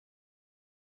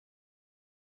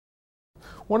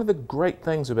One of the great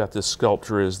things about this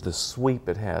sculpture is the sweep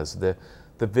it has, the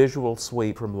visual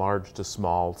sweep from large to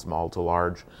small, small to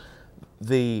large,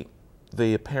 the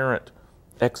apparent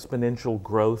exponential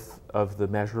growth of the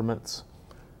measurements.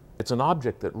 It's an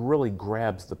object that really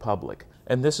grabs the public.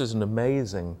 And this is an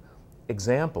amazing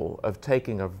example of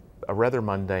taking a rather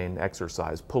mundane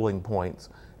exercise, pulling points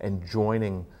and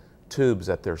joining tubes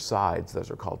at their sides,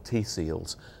 those are called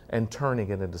T-seals, and turning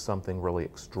it into something really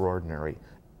extraordinary.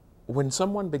 When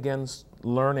someone begins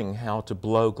learning how to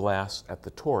blow glass at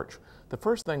the torch, the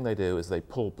first thing they do is they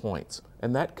pull points.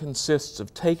 And that consists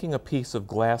of taking a piece of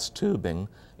glass tubing,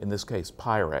 in this case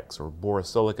Pyrex or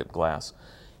borosilicate glass,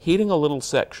 heating a little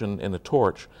section in a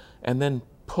torch, and then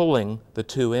pulling the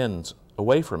two ends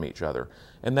away from each other.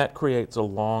 And that creates a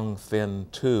long, thin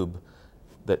tube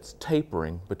that's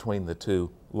tapering between the two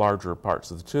larger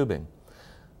parts of the tubing.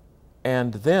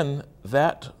 And then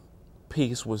that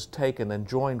piece was taken and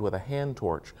joined with a hand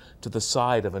torch to the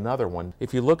side of another one.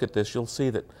 If you look at this, you'll see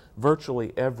that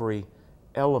virtually every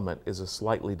element is a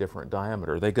slightly different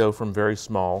diameter. They go from very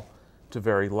small to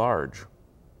very large.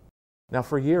 Now,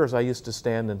 for years I used to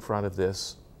stand in front of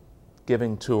this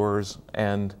giving tours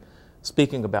and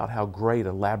speaking about how great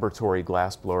a laboratory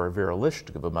glassblower Vera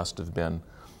Liskova must have been.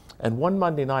 And one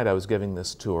Monday night I was giving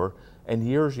this tour, and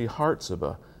Jerzy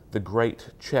Hartsuba, the great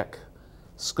Czech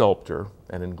sculptor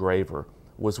and engraver,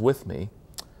 was with me,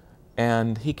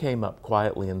 and he came up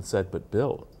quietly and said, "But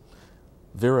Bill,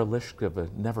 Vera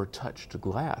Liskova never touched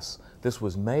glass. This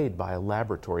was made by a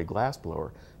laboratory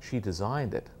glassblower. She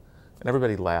designed it." And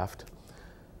everybody laughed.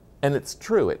 And it's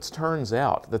true. It turns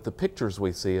out that the pictures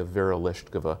we see of Vera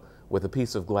Liskova with a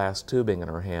piece of glass tubing in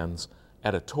her hands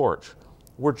at a torch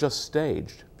were just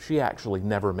staged. She actually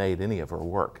never made any of her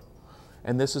work.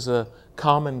 And this is a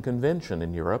common convention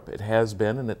in Europe. It has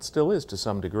been, and it still is to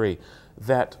some degree,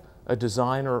 that a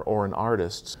designer or an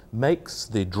artist makes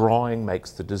the drawing,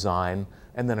 makes the design,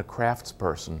 and then a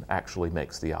craftsperson actually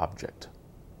makes the object.